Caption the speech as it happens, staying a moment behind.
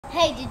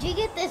Hey, did you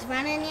get this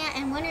running yet?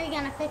 And when are you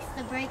going to fix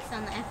the brakes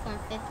on the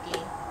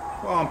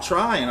F-150? Well, I'm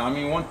trying. I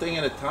mean, one thing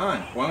at a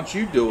time. Why don't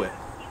you do it?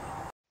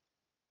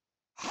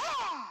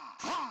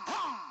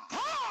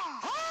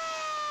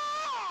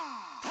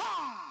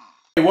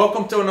 Hey,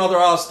 welcome to another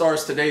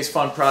Ozzstar's Today's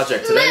Fun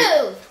Project.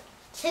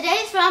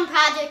 Today's fun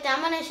project,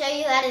 I'm going to show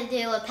you how to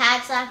do a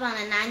pad slap on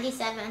a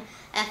 97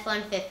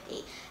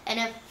 F-150.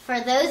 And for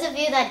those of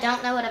you that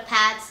don't know what a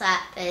pad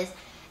slap is,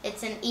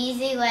 it's an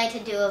easy way to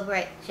do a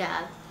brake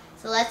job.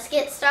 So let's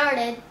get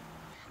started.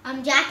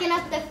 I'm jacking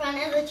up the front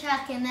of the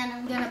truck and then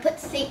I'm going to put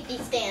safety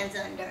stands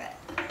under it.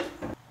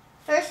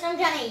 First I'm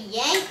going to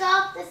yank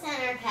off the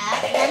center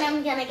cap, then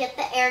I'm going to get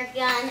the air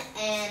gun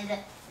and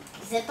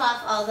zip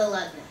off all the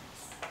lug nuts.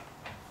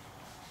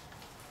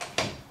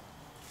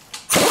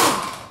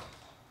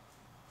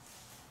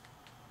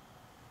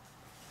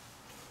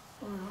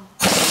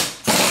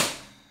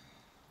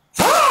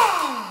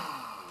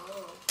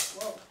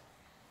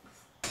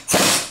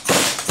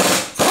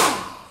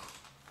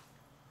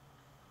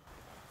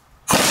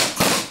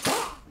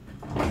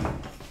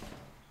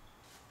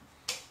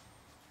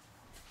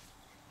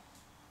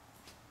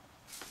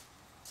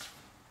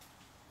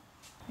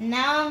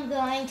 Now I'm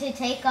going to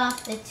take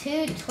off the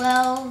two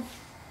 12mm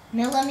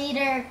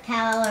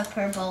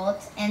caliper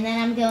bolts and then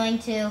I'm going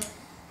to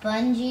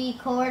bungee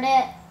cord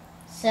it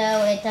so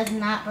it does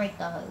not break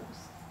the hose.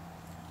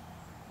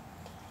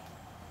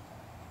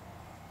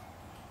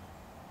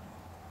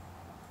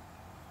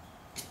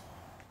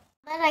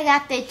 Now that I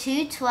got the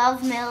two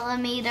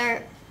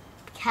 12mm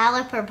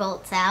caliper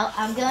bolts out,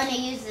 I'm going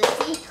to use the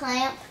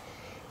C-clamp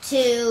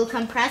to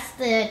compress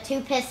the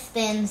two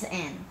pistons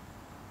in.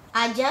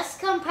 I just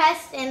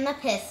compressed in the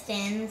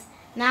pistons.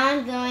 Now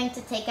I'm going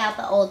to take out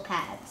the old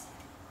pads.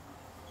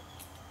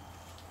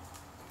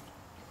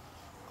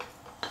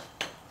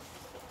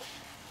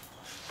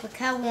 Look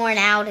how worn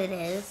out it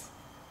is.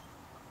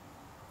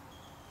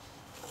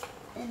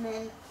 And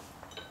then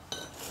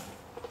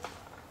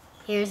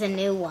here's a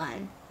new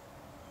one.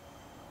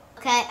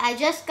 Okay, I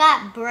just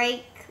got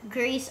brake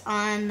grease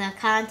on the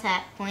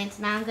contact points.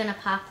 Now I'm going to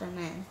pop them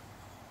in.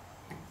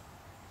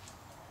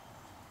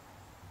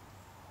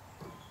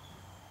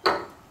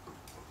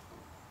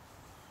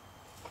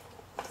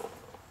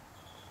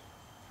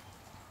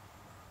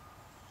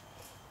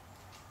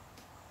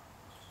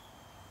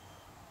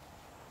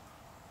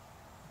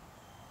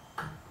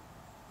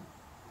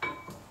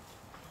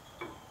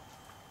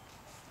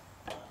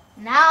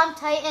 Now I'm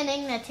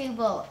tightening the two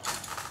bolts.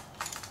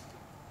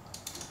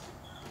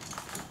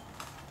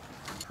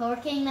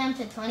 Torquing them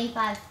to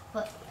 25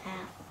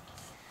 foot-pounds.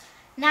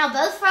 Now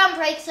both front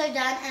brakes are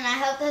done and I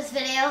hope this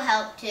video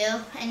helped you.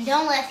 And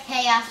don't let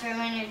chaos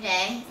ruin your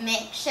day.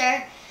 Make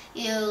sure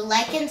you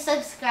like and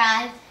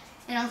subscribe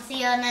and I'll see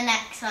you on the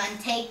next one.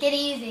 Take it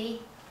easy.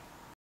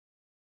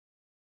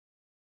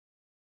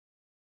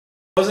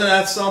 Wasn't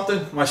that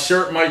something? My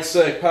shirt might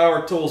say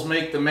power tools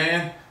make the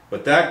man,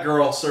 but that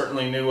girl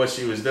certainly knew what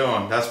she was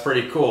doing. That's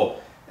pretty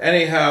cool.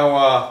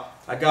 Anyhow,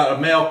 I got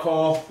a mail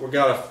call. We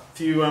got a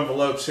few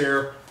envelopes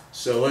here,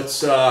 so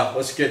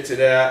let's get to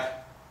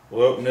that.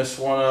 We'll open this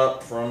one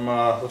up from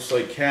looks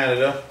like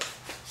Canada.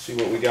 See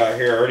what we got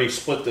here. I already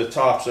split the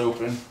tops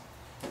open.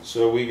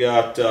 So we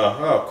got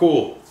oh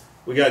cool.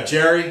 We got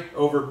Jerry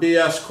over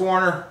BS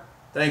Corner.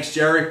 Thanks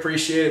Jerry,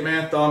 appreciate it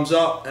man. Thumbs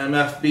up.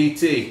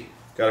 MFBT.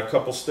 Got a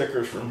couple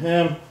stickers from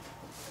him.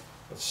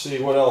 Let's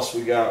see what else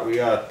we got. We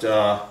got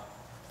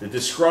the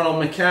disgruntled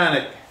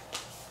mechanic.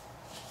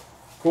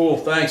 Cool,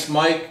 thanks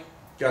Mike.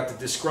 Got the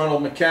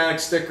disgruntled mechanic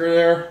sticker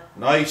there.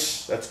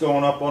 Nice, that's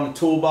going up on the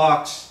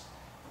toolbox.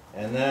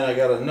 And then I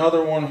got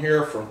another one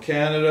here from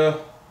Canada.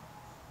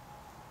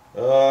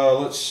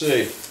 Let's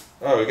see.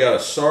 Oh, we got a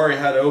sorry,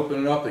 had to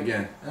open it up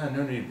again.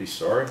 No need to be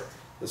sorry.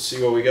 Let's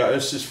see what we got.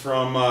 This is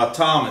from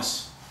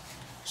Thomas.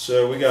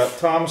 So we got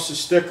Thomas's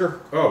sticker.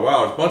 Oh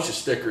wow, there's a bunch of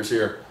stickers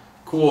here.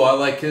 Cool, I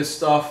like his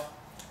stuff.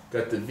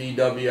 Got the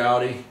VW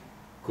Audi.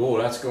 Cool,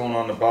 that's going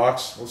on the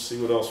box. Let's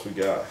see what else we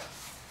got.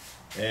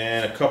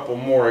 And a couple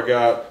more. I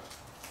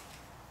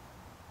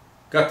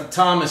got the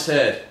Thomas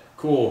head.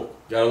 Cool.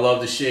 Gotta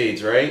love the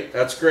shades, right?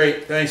 That's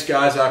great. Thanks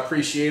guys, I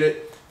appreciate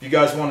it. If you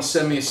guys want to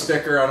send me a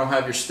sticker, I don't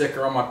have your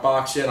sticker on my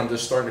box yet. I'm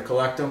just starting to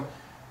collect them.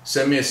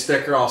 Send me a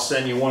sticker, I'll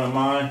send you one of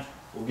mine.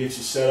 We'll get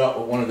you set up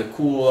with one of the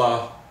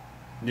cool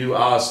new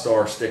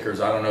Ozzstar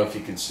stickers. I don't know if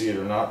you can see it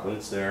or not, but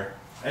it's there.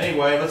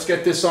 Anyway, let's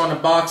get this on the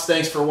box.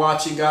 Thanks for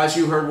watching, guys.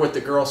 You heard what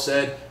the girl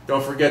said.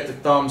 Don't forget the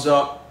thumbs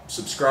up,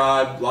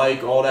 subscribe,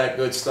 like, all that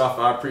good stuff.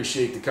 I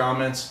appreciate the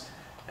comments.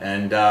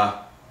 And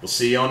we'll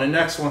see you on the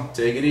next one.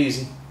 Take it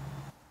easy.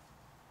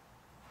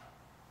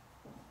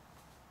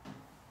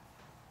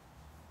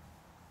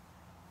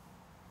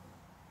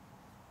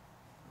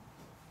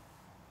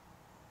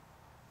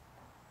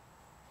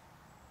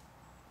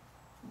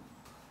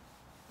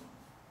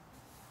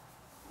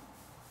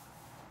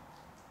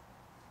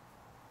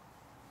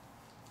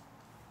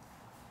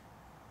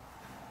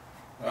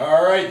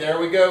 All right, there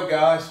we go,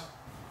 guys.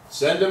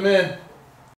 Send them in.